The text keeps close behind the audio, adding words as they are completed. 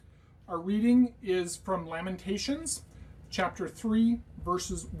Our reading is from Lamentations, chapter 3,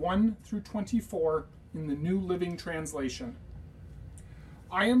 verses 1 through 24 in the New Living Translation.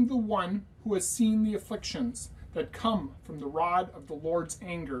 I am the one who has seen the afflictions that come from the rod of the Lord's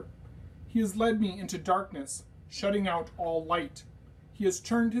anger. He has led me into darkness, shutting out all light. He has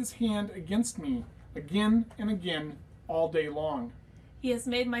turned his hand against me again and again all day long. He has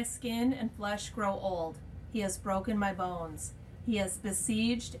made my skin and flesh grow old. He has broken my bones. He has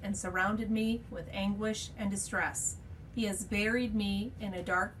besieged and surrounded me with anguish and distress. He has buried me in a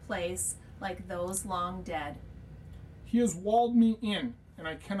dark place like those long dead. He has walled me in, and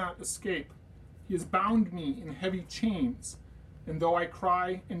I cannot escape. He has bound me in heavy chains, and though I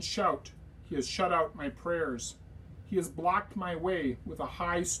cry and shout, he has shut out my prayers. He has blocked my way with a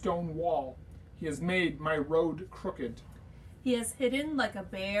high stone wall. He has made my road crooked. He has hidden like a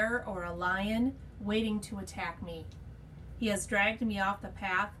bear or a lion, waiting to attack me. He has dragged me off the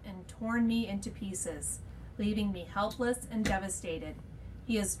path and torn me into pieces, leaving me helpless and devastated.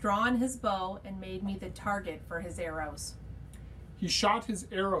 He has drawn his bow and made me the target for his arrows. He shot his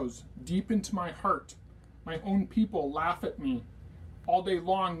arrows deep into my heart. My own people laugh at me. All day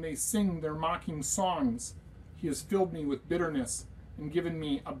long they sing their mocking songs. He has filled me with bitterness and given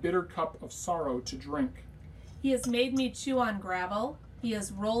me a bitter cup of sorrow to drink. He has made me chew on gravel. He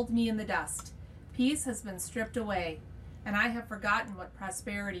has rolled me in the dust. Peace has been stripped away, and I have forgotten what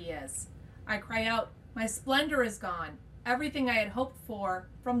prosperity is. I cry out, my splendor is gone. Everything I had hoped for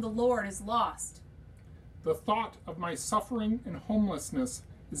from the Lord is lost. The thought of my suffering and homelessness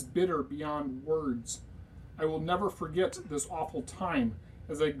is bitter beyond words. I will never forget this awful time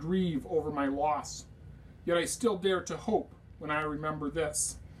as I grieve over my loss. Yet I still dare to hope when I remember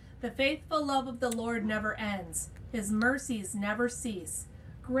this. The faithful love of the Lord never ends. His mercies never cease.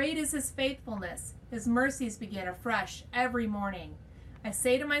 Great is his faithfulness. His mercies begin afresh every morning. I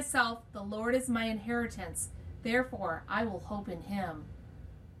say to myself, the Lord is my inheritance. Therefore, I will hope in him.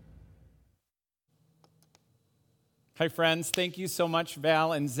 Hi, friends. Thank you so much,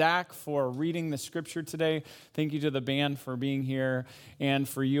 Val and Zach, for reading the scripture today. Thank you to the band for being here and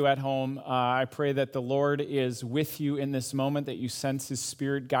for you at home. I pray that the Lord is with you in this moment, that you sense his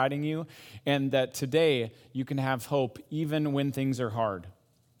spirit guiding you, and that today you can have hope even when things are hard.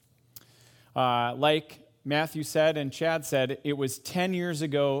 Like Matthew said and Chad said, it was 10 years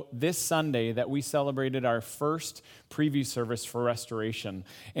ago this Sunday that we celebrated our first preview service for Restoration.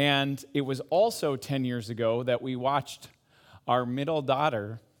 And it was also 10 years ago that we watched our middle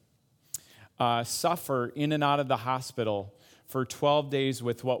daughter suffer in and out of the hospital for 12 days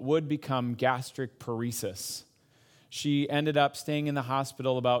with what would become gastric paresis. She ended up staying in the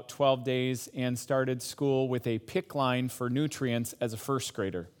hospital about 12 days and started school with a PICC line for nutrients as a first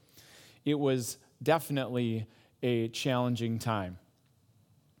grader. It was definitely a challenging time.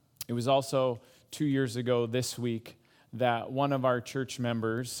 It was also 2 years ago this week that one of our church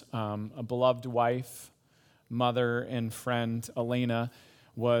members, a beloved wife, mother, and friend, Elena,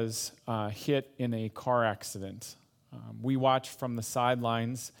 was hit in a car accident. We watched from the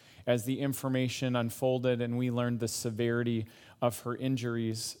sidelines as the information unfolded and we learned the severity of her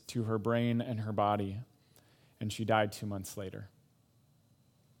injuries to her brain and her body, and she died 2 months later.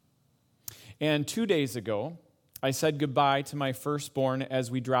 And 2 days ago, I said goodbye to my firstborn as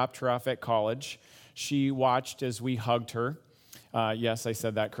we dropped her off at college. She watched as we hugged her. Yes, I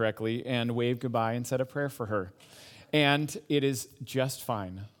said that correctly, and waved goodbye and said a prayer for her. And it is just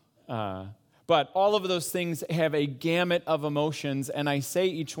fine. But all of those things have a gamut of emotions, and I say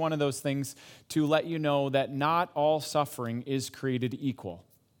each one of those things to let you know that not all suffering is created equal.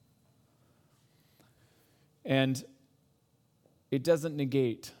 And it doesn't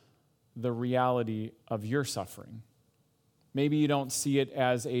negate the reality of your suffering. Maybe you don't see it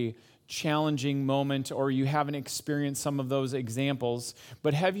as a challenging moment or you haven't experienced some of those examples,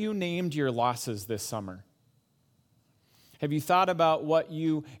 but have you named your losses this summer? Have you thought about what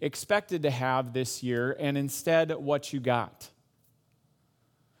you expected to have this year and instead what you got?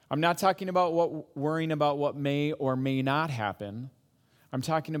 I'm not talking about worrying about what may or may not happen. I'm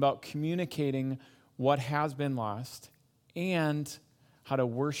talking about communicating what has been lost and how to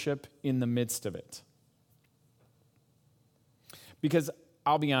worship in the midst of it. Because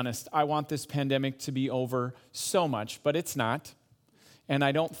I'll be honest, I want this pandemic to be over so much, but it's not. And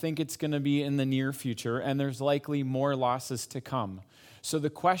I don't think it's going to be in the near future, and there's likely more losses to come. So the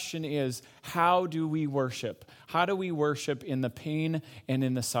question is, how do we worship? How do we worship in the pain and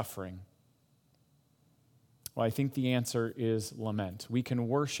in the suffering? Well, I think the answer is lament. We can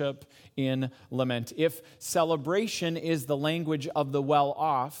worship in lament. If celebration is the language of the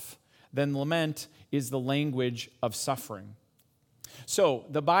well-off, then lament is the language of suffering. So,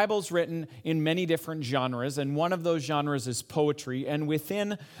 the Bible's written in many different genres, and one of those genres is poetry. And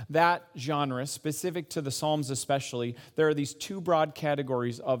within that genre, specific to the Psalms especially, there are these two broad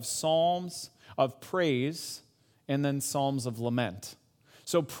categories of psalms of praise and then psalms of lament.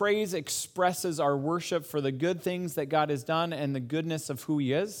 So, praise expresses our worship for the good things that God has done and the goodness of who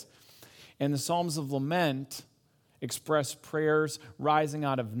He is. And the psalms of lament express prayers rising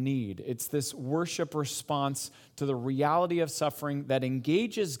out of need. It's this worship response to the reality of suffering that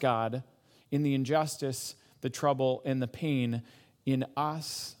engages God in the injustice, the trouble, and the pain in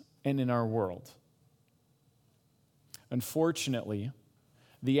us and in our world. Unfortunately,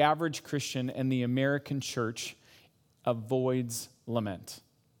 the average Christian and the American church avoids lament.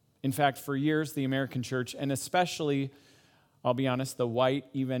 In fact, for years, the American church, and especially, I'll be honest, the white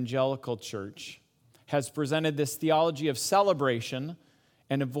evangelical church, has presented this theology of celebration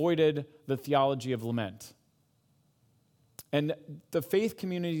and avoided the theology of lament. And the faith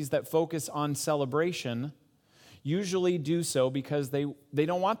communities that focus on celebration usually do so because they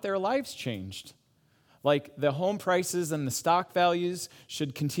don't want their lives changed. Like the home prices and the stock values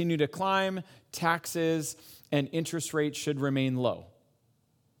should continue to climb, taxes and interest rates should remain low.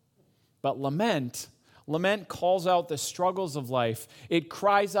 But lament calls out the struggles of life. It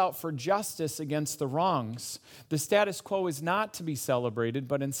cries out for justice against the wrongs. The status quo is not to be celebrated,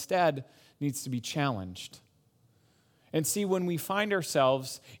 but instead needs to be challenged. And see, when we find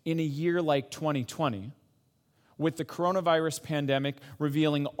ourselves in a year like 2020, with the coronavirus pandemic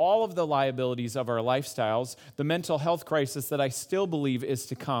revealing all of the liabilities of our lifestyles, the mental health crisis that I still believe is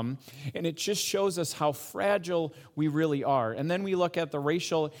to come, and it just shows us how fragile we really are. And then we look at the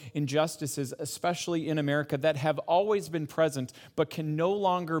racial injustices, especially in America, that have always been present but can no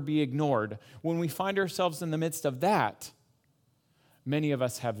longer be ignored. When we find ourselves in the midst of that, many of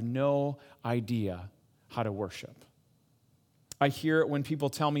us have no idea how to worship. I hear it when people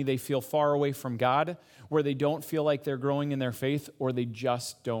tell me they feel far away from God, where they don't feel like they're growing in their faith, or they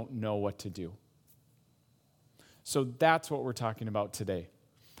just don't know what to do. So that's what we're talking about today.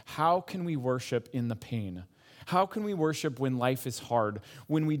 How can we worship in the pain? How can we worship when life is hard,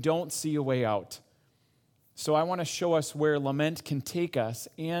 when we don't see a way out? So I want to show us where lament can take us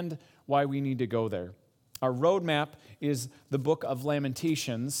and why we need to go there. Our roadmap is the book of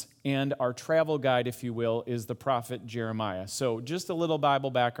Lamentations, and our travel guide, if you will, is the prophet Jeremiah. So just a little Bible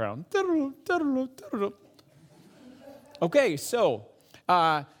background. Okay, so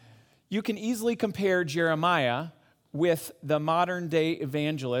you can easily compare Jeremiah with the modern-day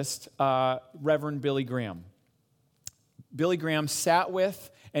evangelist, Reverend Billy Graham. Billy Graham sat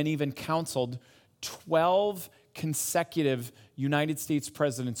with and even counseled 12 consecutive United States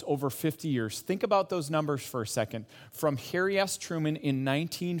presidents over 50 years. Think about those numbers for a second. From Harry S. Truman in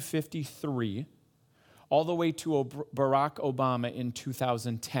 1953 all the way to Barack Obama in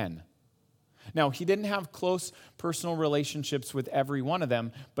 2010. Now, he didn't have close personal relationships with every one of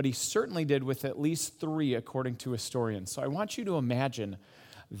them, but he certainly did with at least 3, according to historians. So I want you to imagine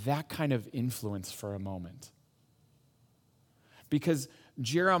that kind of influence for a moment. Because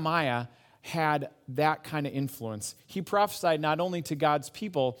Jeremiah had that kind of influence. He prophesied not only to God's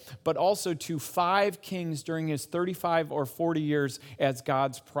people, but also to 5 kings during his 35 or 40 years as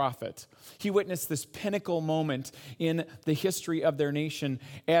God's prophet. He witnessed this pinnacle moment in the history of their nation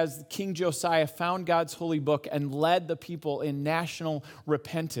as King Josiah found God's holy book and led the people in national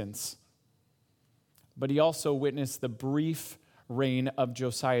repentance. But he also witnessed the brief reign of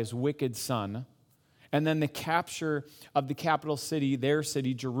Josiah's wicked son, and then the capture of the capital city, their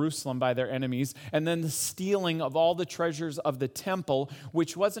city, Jerusalem, by their enemies, and then the stealing of all the treasures of the temple,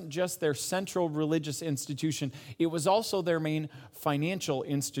 which wasn't just their central religious institution, it was also their main financial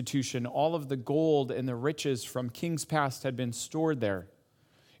institution. All of the gold and the riches from kings past had been stored there.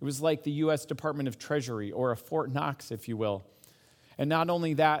 It was like the U.S. Department of Treasury, or a Fort Knox, if you will. And not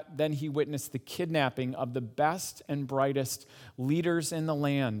only that, then he witnessed the kidnapping of the best and brightest leaders in the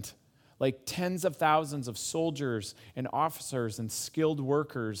land, like tens of thousands of soldiers and officers and skilled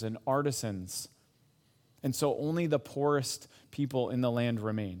workers and artisans. And so only the poorest people in the land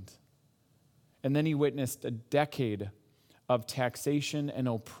remained. And then he witnessed a decade of taxation and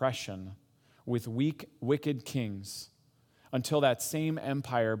oppression with weak, wicked kings until that same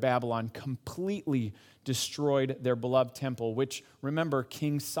empire, Babylon, completely destroyed their beloved temple, which, remember,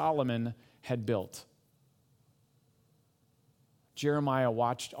 King Solomon had built. Jeremiah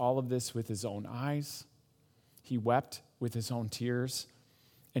watched all of this with his own eyes. He wept with his own tears,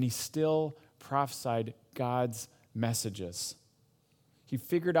 and he still prophesied God's messages. He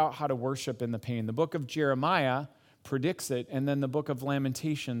figured out how to worship in the pain. The book of Jeremiah predicts it, and then the book of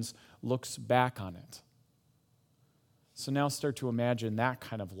Lamentations looks back on it. So now start to imagine that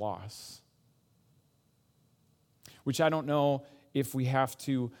kind of loss, which I don't know if we have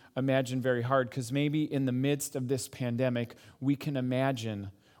to imagine very hard, because maybe in the midst of this pandemic, we can imagine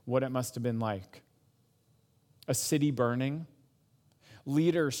what it must have been like. A city burning,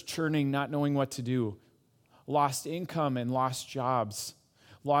 leaders churning, not knowing what to do, lost income and lost jobs,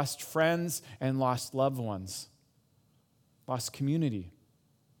 lost friends and lost loved ones, lost community,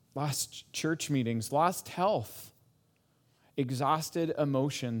 lost church meetings, lost health, exhausted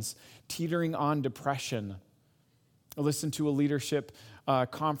emotions, teetering on depression. I listened to a leadership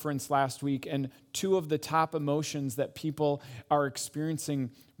conference last week, and two of the top emotions that people are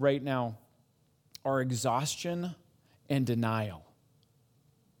experiencing right now are exhaustion and denial.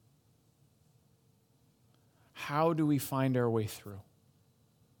 How do we find our way through?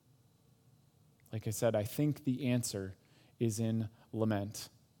 Like I said, I think the answer is in lament.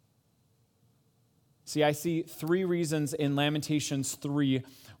 See, I see three reasons in Lamentations 3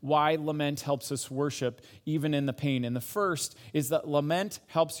 why lament helps us worship even in the pain. And the first is that lament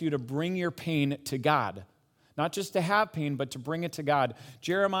helps you to bring your pain to God. Not just to have pain, but to bring it to God.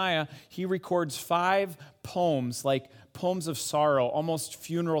 Jeremiah, he records 5 poems, like poems of sorrow, almost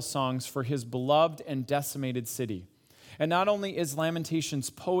funeral songs for his beloved and decimated city. And not only is Lamentations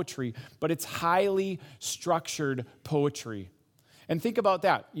poetry, but it's highly structured poetry. And think about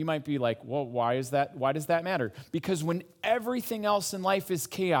that. You might be like, well, why is that? Why does that matter? Because when everything else in life is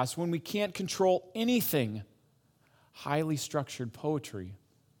chaos, when we can't control anything, highly structured poetry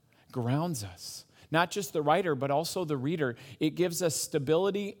grounds us. Not just the writer, but also the reader. It gives us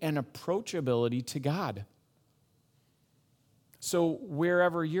stability and approachability to God. So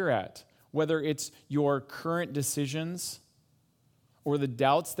wherever you're at, whether it's your current decisions or the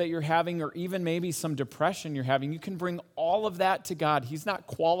doubts that you're having, or even maybe some depression you're having, you can bring all of that to God. He's not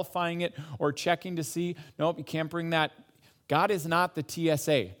qualifying it or checking to see, nope, you can't bring that. God is not the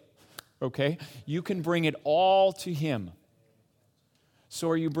TSA, okay? You can bring it all to Him. So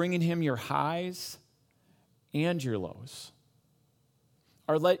are you bringing Him your highs and your lows?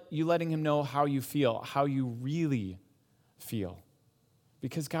 Are you letting Him know how you feel, how you really feel?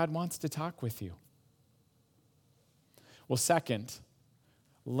 Because God wants to talk with you. Well, second,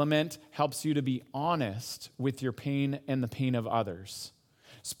 lament helps you to be honest with your pain and the pain of others.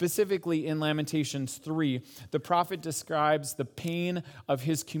 Specifically in Lamentations 3, the prophet describes the pain of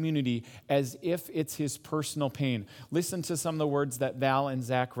his community as if it's his personal pain. Listen to some of the words that Val and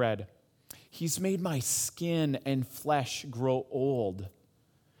Zach read. He's made my skin and flesh grow old.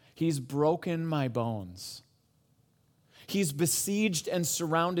 He's broken my bones. He's besieged and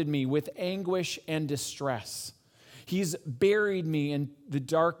surrounded me with anguish and distress. He's buried me in the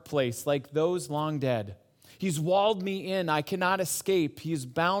dark place like those long dead. He's walled me in. I cannot escape. He's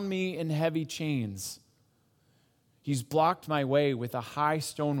bound me in heavy chains. He's blocked my way with a high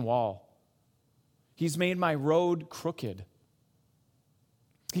stone wall. He's made my road crooked.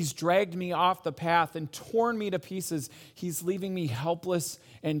 He's dragged me off the path and torn me to pieces. He's leaving me helpless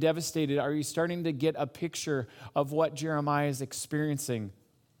and devastated. Are you starting to get a picture of what Jeremiah is experiencing?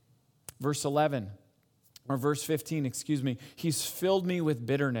 Verse 15, He's filled me with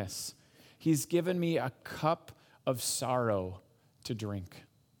bitterness. He's given me a cup of sorrow to drink.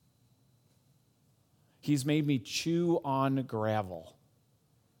 He's made me chew on gravel.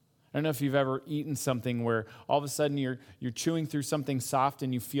 I don't know if you've ever eaten something where all of a sudden you're chewing through something soft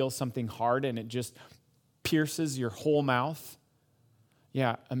and you feel something hard and it just pierces your whole mouth.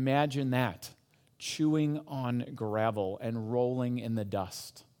 Yeah, imagine that, chewing on gravel and rolling in the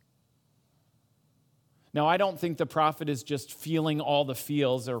dust. Now, I don't think the prophet is just feeling all the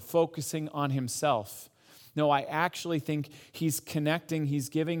feels or focusing on himself. No, I actually think he's connecting, he's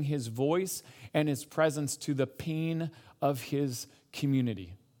giving his voice and his presence to the pain of his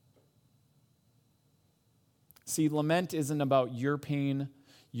community. See, lament isn't about your pain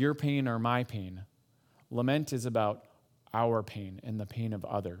or my pain. Lament is about our pain and the pain of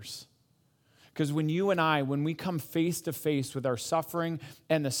others. Because when we come face to face with our suffering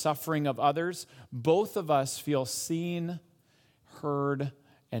and the suffering of others, both of us feel seen, heard,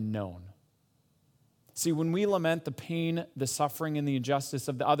 and known. See, when we lament the pain, the suffering, and the injustice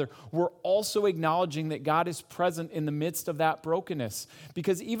of the other, we're also acknowledging that God is present in the midst of that brokenness.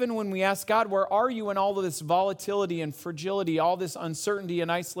 Because even when we ask God, where are you in all of this volatility and fragility, all this uncertainty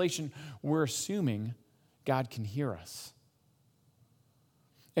and isolation, we're assuming God can hear us.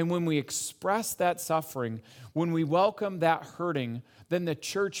 And when we express that suffering, when we welcome that hurting, then the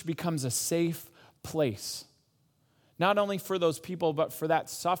church becomes a safe place. Not only for those people, but for that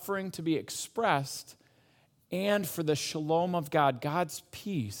suffering to be expressed and for the shalom of God, God's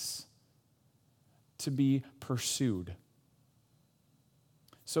peace, to be pursued.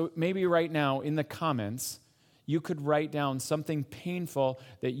 So maybe right now in the comments, you could write down something painful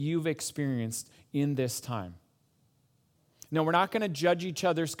that you've experienced in this time. No, we're not going to judge each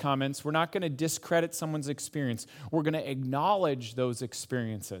other's comments. We're not going to discredit someone's experience. We're going to acknowledge those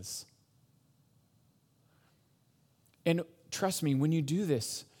experiences. And trust me, when you do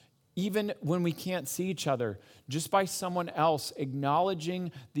this, even when we can't see each other, just by someone else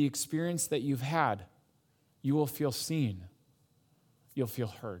acknowledging the experience that you've had, you will feel seen. You'll feel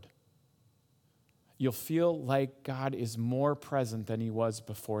heard. You'll feel like God is more present than he was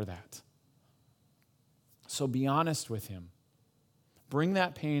before that. So be honest with him. Bring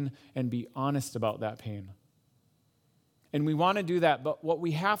that pain and be honest about that pain. And we want to do that, but what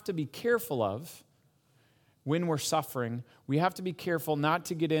we have to be careful of when we're suffering, we have to be careful not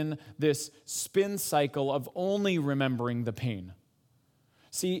to get in this spin cycle of only remembering the pain.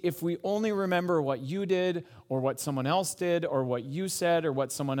 See, if we only remember what you did or what someone else did or what you said or what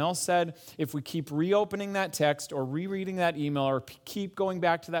someone else said, if we keep reopening that text or rereading that email or keep going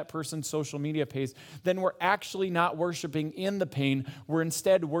back to that person's social media page, then we're actually not worshiping in the pain. We're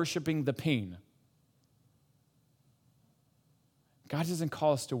instead worshiping the pain. God doesn't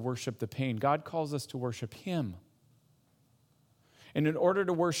call us to worship the pain. God calls us to worship him. And in order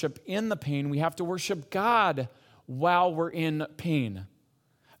to worship in the pain, we have to worship God while we're in pain.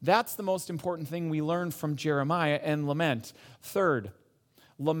 That's the most important thing we learn from Jeremiah and lament. Third,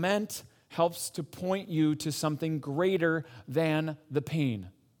 lament helps to point you to something greater than the pain.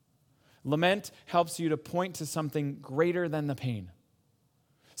 Lament helps you to point to something greater than the pain.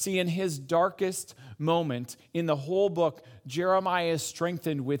 See, in his darkest moment in the whole book, Jeremiah is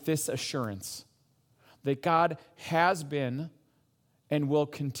strengthened with this assurance that God has been and will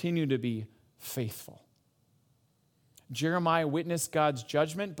continue to be faithful. Jeremiah witnessed God's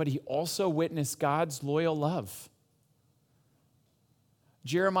judgment, but he also witnessed God's loyal love.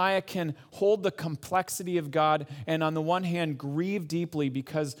 Jeremiah can hold the complexity of God and on the one hand grieve deeply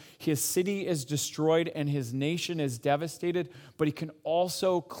because his city is destroyed and his nation is devastated, but he can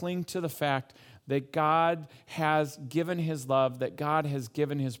also cling to the fact that God has given his love, that God has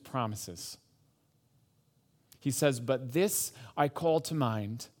given his promises. He says, "But this I call to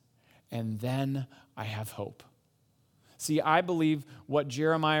mind, and then I have hope." See, I believe what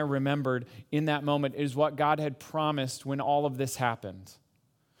Jeremiah remembered in that moment is what God had promised when all of this happened.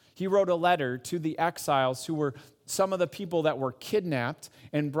 He wrote a letter to the exiles who were some of the people that were kidnapped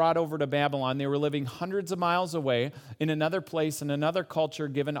and brought over to Babylon. They were living hundreds of miles away in another place, in another culture,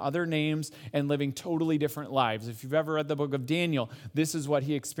 given other names and living totally different lives. If you've ever read the book of Daniel, this is what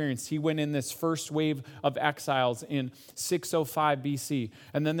he experienced. He went in this first wave of exiles in 605 BC.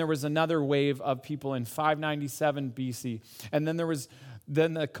 And then there was another wave of people in 597 BC. And then there was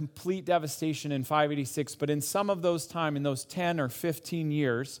the complete devastation in 586. But in some of those time, in those 10 or 15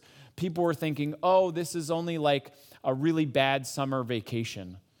 years, people were thinking, oh, this is only like a really bad summer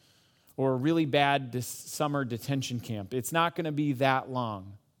vacation or a really bad summer detention camp. It's not going to be that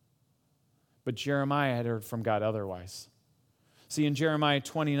long. But Jeremiah had heard from God otherwise. See, in Jeremiah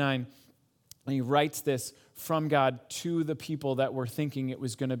 29, he writes this from God to the people that were thinking it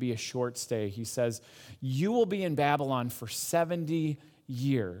was going to be a short stay. He says, "You will be in Babylon for 70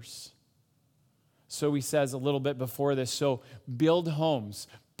 years. So he says a little bit before this, so build homes,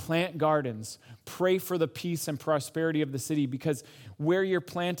 plant gardens, pray for the peace and prosperity of the city, because where you're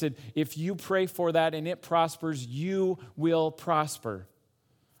planted, if you pray for that and it prospers, you will prosper.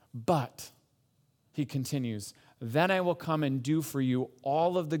 But," he continues, "then I will come and do for you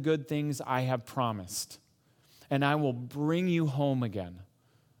all of the good things I have promised, and I will bring you home again."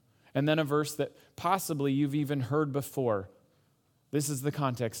 And then a verse that possibly you've even heard before. This is the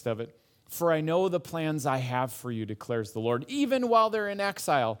context of it. "For I know the plans I have for you, declares the Lord. Even while they're in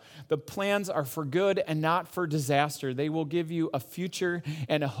exile, the plans are for good and not for disaster. They will give you a future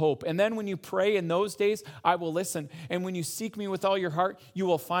and a hope. And then when you pray in those days, I will listen. And when you seek me with all your heart, you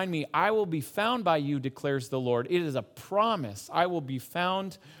will find me. I will be found by you, declares the Lord." It is a promise. I will be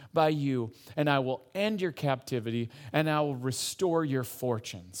found by you, and I will end your captivity, and I will restore your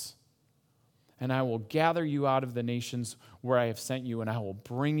fortunes. And I will gather you out of the nations where I have sent you, and I will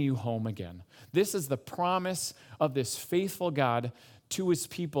bring you home again. This is the promise of this faithful God to his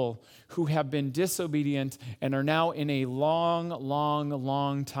people who have been disobedient and are now in a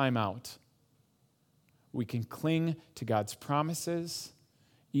long time out. We can cling to God's promises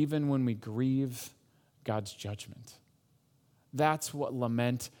even when we grieve God's judgment. That's what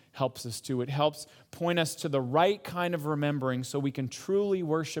lament helps us do. It helps point us to the right kind of remembering so we can truly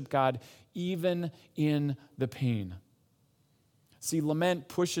worship God even in the pain. See, lament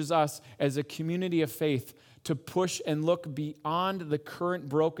pushes us as a community of faith to push and look beyond the current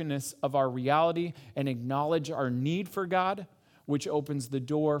brokenness of our reality and acknowledge our need for God, which opens the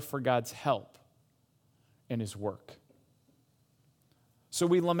door for God's help and his work. So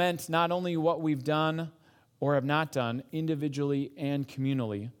we lament not only what we've done or have not done individually and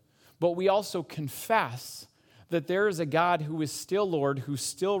communally, but we also confess that there is a God who is still Lord, who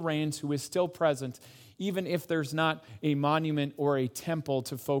still reigns, who is still present, even if there's not a monument or a temple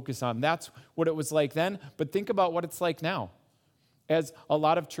to focus on. That's what it was like then, but think about what it's like now. As a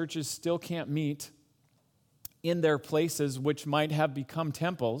lot of churches still can't meet in their places, which might have become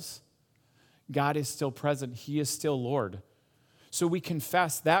temples, God is still present. He is still Lord. So we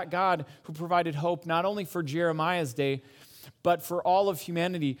confess that God who provided hope not only for Jeremiah's day, but for all of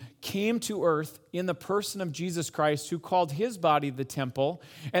humanity, came to earth in the person of Jesus Christ, who called his body the temple,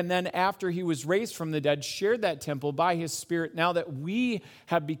 and then after he was raised from the dead, shared that temple by his Spirit, now that we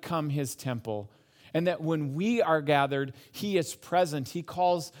have become his temple, and that when we are gathered, he is present. He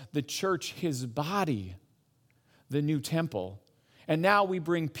calls the church his body, the new temple. And now we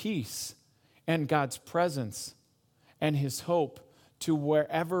bring peace and God's presence and his hope to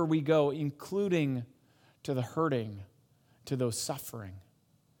wherever we go, including to the hurting, to those suffering.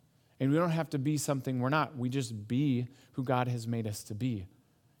 And we don't have to be something we're not. We just be who God has made us to be.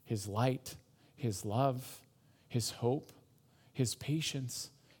 His light, his love, his hope, his patience,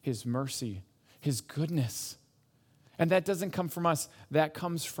 his mercy, his goodness. And that doesn't come from us. That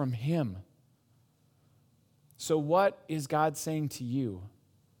comes from him. So what is God saying to you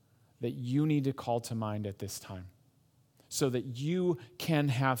that you need to call to mind at this time so that you can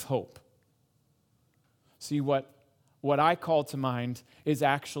have hope? See, what I call to mind is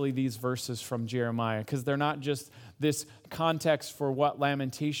actually these verses from Jeremiah, because they're not just this context for what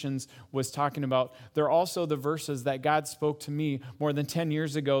Lamentations was talking about. They're also the verses that God spoke to me more than 10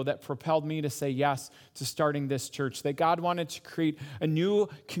 years ago that propelled me to say yes to starting this church, that God wanted to create a new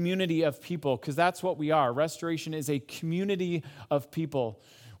community of people, because that's what we are. Restoration is a community of people.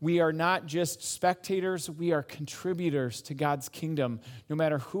 We are not just spectators, we are contributors to God's kingdom, no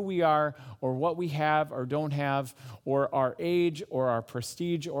matter who we are or what we have or don't have, or our age or our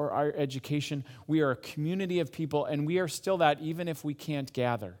prestige or our education. We are a community of people, and we are still that even if we can't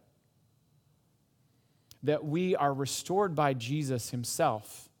gather. That we are restored by Jesus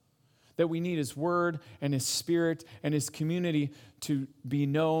himself, that we need his word and his Spirit and his community to be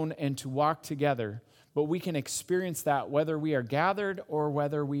known and to walk together. But we can experience that whether we are gathered or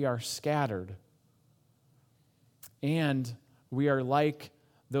whether we are scattered. And we are like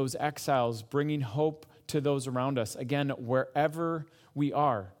those exiles, bringing hope to those around us, again, wherever we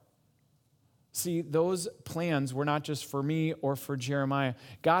are. See, those plans were not just for me or for Jeremiah.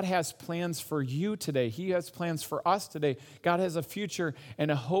 God has plans for you today. He has plans for us today. God has a future and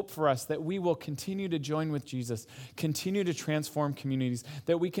a hope for us that we will continue to join with Jesus, continue to transform communities,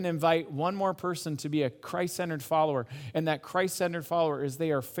 that we can invite one more person to be a Christ-centered follower, and that Christ-centered follower, as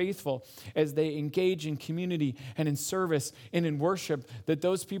they are faithful, as they engage in community and in service and in worship, that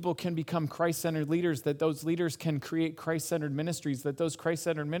those people can become Christ-centered leaders, that those leaders can create Christ-centered ministries, that those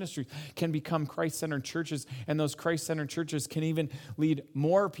Christ-centered ministries can become Christ-centered churches, and those Christ-centered churches can even lead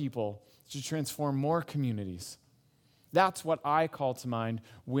more people to transform more communities. That's what I call to mind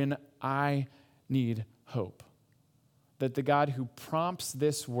when I need hope. That the God who prompts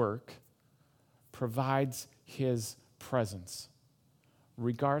this work provides his presence,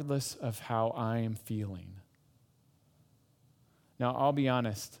 regardless of how I am feeling. Now, I'll be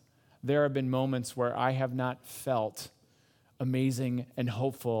honest, there have been moments where I have not felt amazing and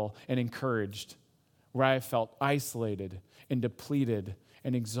hopeful and encouraged, where I have felt isolated and depleted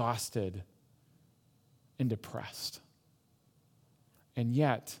and exhausted and depressed. And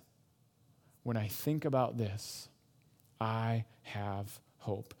yet, when I think about this, I have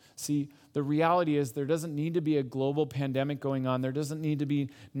hope. See, the reality is there doesn't need to be a global pandemic going on. There doesn't need to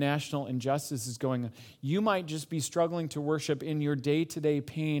be national injustices going on. You might just be struggling to worship in your day-to-day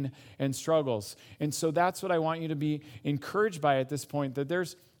pain and struggles. And so that's what I want you to be encouraged by at this point, that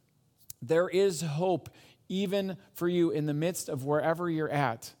there is hope even for you in the midst of wherever you're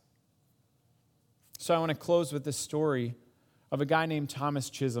at. So I want to close with this story of a guy named Thomas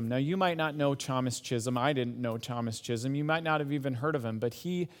Chisholm. Now, you might not know Thomas Chisholm. I didn't know Thomas Chisholm. You might not have even heard of him, but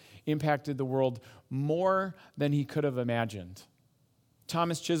he impacted the world more than he could have imagined.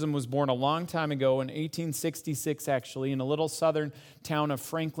 Thomas Chisholm was born a long time ago, in 1866 actually, in a little southern town of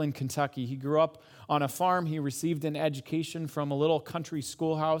Franklin, Kentucky. He grew up on a farm. He received an education from a little country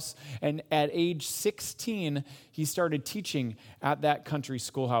schoolhouse, and at age 16, he started teaching at that country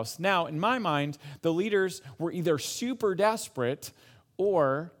schoolhouse. Now, in my mind, the leaders were either super desperate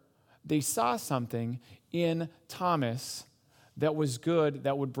or they saw something in Thomas that was good,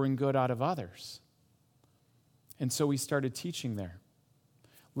 that would bring good out of others. And so he started teaching there.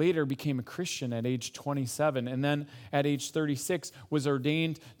 Later became a Christian at age 27, and then at age 36 was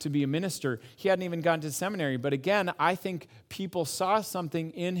ordained to be a minister. He hadn't even gone to seminary, but again, I think people saw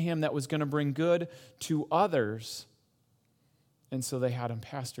something in him that was going to bring good to others, and so they had him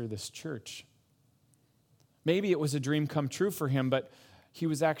pastor this church. Maybe it was a dream come true for him, but he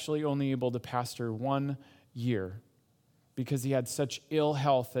was actually only able to pastor 1 year because he had such ill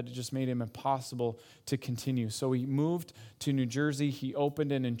health that it just made him impossible to continue. So he moved to New Jersey. He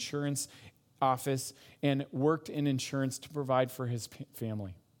opened an insurance office and worked in insurance to provide for his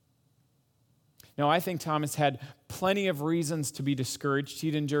family. Now, I think Thomas had plenty of reasons to be discouraged.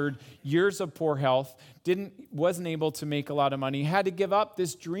 He'd endured years of poor health, wasn't able to make a lot of money. He had to give up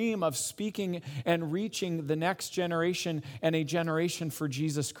this dream of speaking and reaching the next generation and a generation for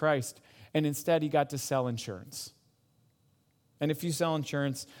Jesus Christ. And instead, he got to sell insurance. And if you sell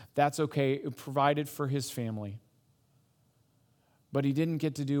insurance, that's okay. It provided for his family. But he didn't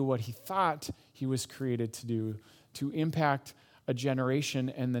get to do what he thought he was created to do, to impact a generation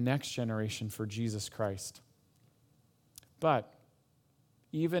and the next generation for Jesus Christ. But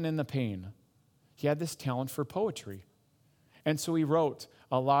even in the pain, he had this talent for poetry. And so he wrote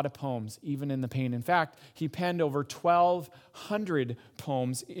a lot of poems, even in the pain. In fact, he penned over 1,200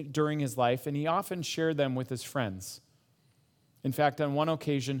 poems during his life, and he often shared them with his friends. In fact, on one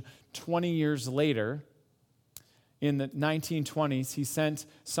occasion, 20 years later, in the 1920s, he sent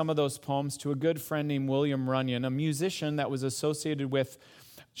some of those poems to a good friend named William Runyon, a musician that was associated with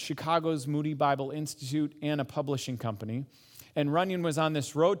Chicago's Moody Bible Institute and a publishing company. And Runyon was on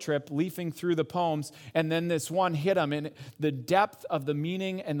this road trip leafing through the poems, and then this one hit him. And the depth of the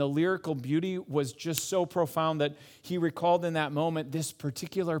meaning and the lyrical beauty was just so profound that he recalled in that moment this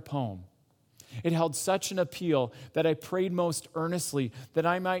particular poem. It held such an appeal that I prayed most earnestly that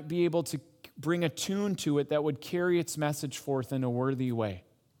I might be able to bring a tune to it that would carry its message forth in a worthy way.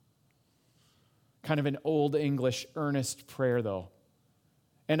 Kind of an old English earnest prayer, though.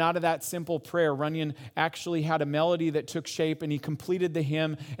 And out of that simple prayer, Runyon actually had a melody that took shape, and he completed the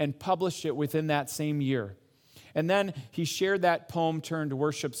hymn and published it within that same year. And then he shared that poem turned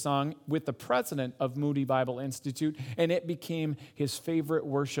worship song with the president of Moody Bible Institute, and it became his favorite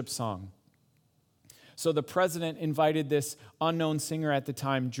worship song. So the president invited this unknown singer at the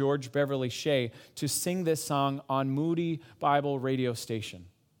time, George Beverly Shea, to sing this song on Moody Bible radio station.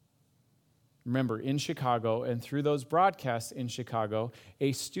 Remember, in Chicago, and through those broadcasts in Chicago,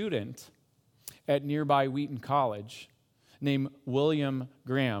 a student at nearby Wheaton College named William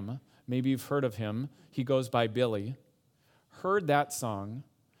Graham, maybe you've heard of him, he goes by Billy, heard that song,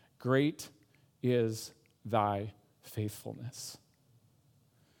 "Great is Thy Faithfulness."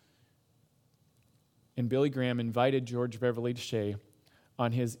 And Billy Graham invited George Beverly Shea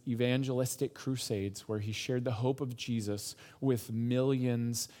on his evangelistic crusades where he shared the hope of Jesus with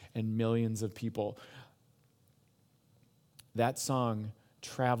millions and millions of people. That song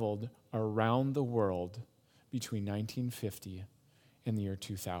traveled around the world between 1950 and the year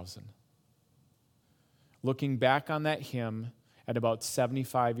 2000. Looking back on that hymn at about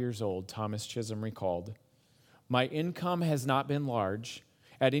 75 years old, Thomas Chisholm recalled, "My income has not been large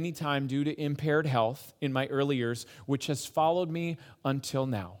at any time due to impaired health in my early years, which has followed me until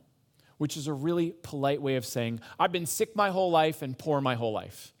now," which is a really polite way of saying, I've been sick my whole life and poor my whole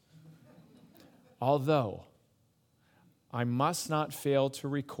life. Although, I must not fail to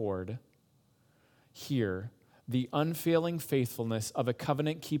record here the unfailing faithfulness of a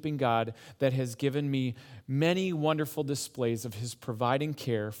covenant-keeping God that has given me many wonderful displays of his providing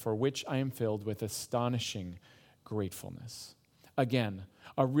care, for which I am filled with astonishing gratefulness. Again,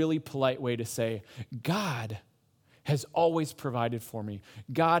 a really polite way to say, God has always provided for me.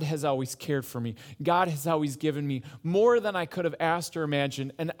 God has always cared for me. God has always given me more than I could have asked or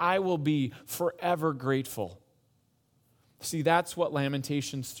imagined, and I will be forever grateful. See, that's what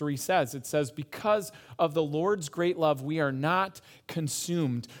Lamentations 3 says. It says, because of the Lord's great love, we are not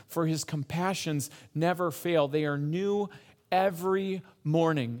consumed, for his compassions never fail. They are new every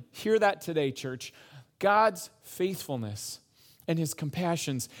morning. Hear that today, church. God's faithfulness and his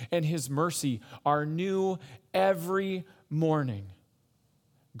compassions and his mercy are new every morning.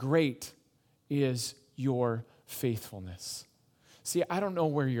 Great is your faithfulness. See, I don't know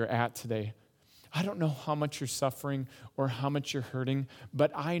where you're at today. I don't know how much you're suffering or how much you're hurting,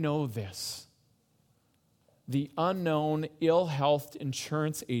 but I know this. The unknown, ill-healthed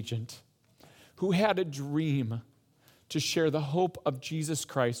insurance agent who had a dream to share the hope of Jesus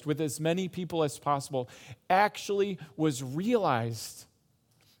Christ with as many people as possible actually was realized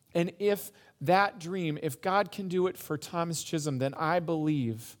And if that dream, if God can do it for Thomas Chisholm, then I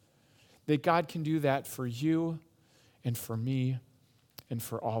believe that God can do that for you and for me and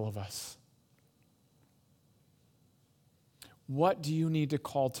for all of us. What do you need to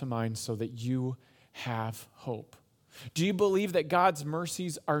call to mind so that you have hope? Do you believe that God's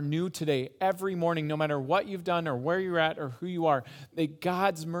mercies are new today, every morning, no matter what you've done or where you're at or who you are, that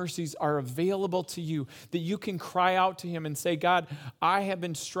God's mercies are available to you, that you can cry out to him and say, God, I have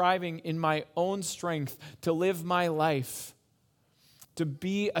been striving in my own strength to live my life, to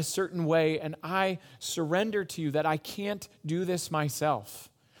be a certain way, and I surrender to you that I can't do this myself,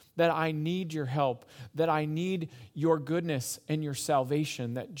 that I need your help, that I need your goodness and your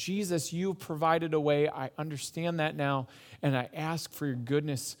salvation, that Jesus, you provided a way. I understand that now, and I ask for your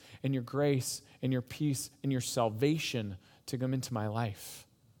goodness and your grace and your peace and your salvation to come into my life.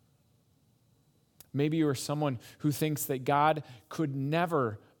 Maybe you are someone who thinks that God could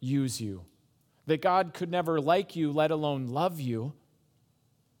never use you, that God could never like you, let alone love you.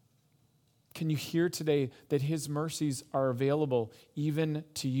 Can you hear today that his mercies are available even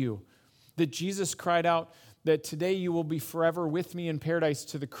to you? That Jesus cried out that today you will be forever with me in paradise,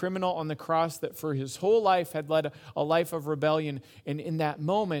 to the criminal on the cross that for his whole life had led a life of rebellion, and in that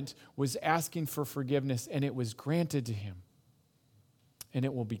moment was asking for forgiveness, and it was granted to him. And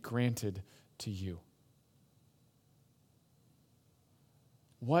it will be granted to you.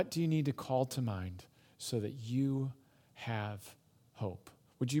 What do you need to call to mind so that you have hope?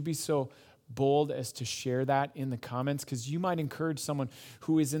 Would you be so bold as to share that in the comments? Because you might encourage someone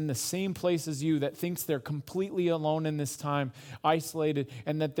who is in the same place as you, that thinks they're completely alone in this time, isolated,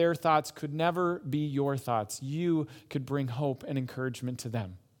 and that their thoughts could never be your thoughts. You could bring hope and encouragement to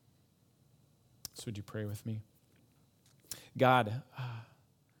them. So would you pray with me? God,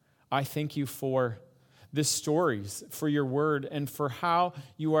 I thank you for the stories, for your word, and for how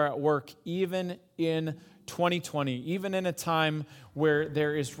you are at work even in 2020, even in a time where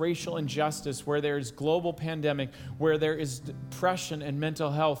there is racial injustice, where there is global pandemic, where there is depression and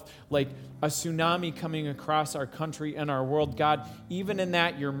mental health, like a tsunami coming across our country and our world. God, even in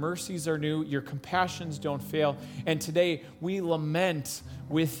that, your mercies are new, your compassions don't fail. And today we lament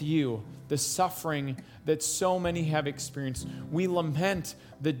with you the suffering that so many have experienced. We lament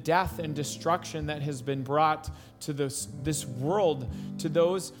the death and destruction that has been brought to this world, to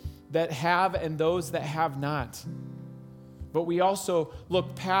those that have and those that have not. But we also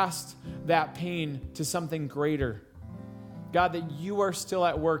look past that pain to something greater. God, that you are still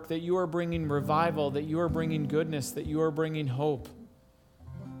at work, that you are bringing revival, that you are bringing goodness, that you are bringing hope,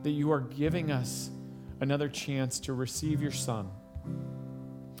 that you are giving us another chance to receive your Son,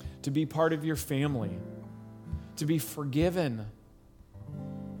 to be part of your family, to be forgiven,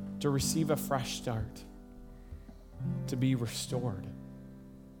 to receive a fresh start, to be restored.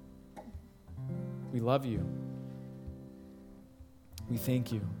 We love you. We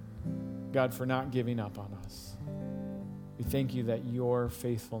thank you, God, for not giving up on us. We thank you that your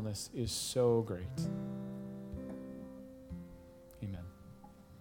faithfulness is so great.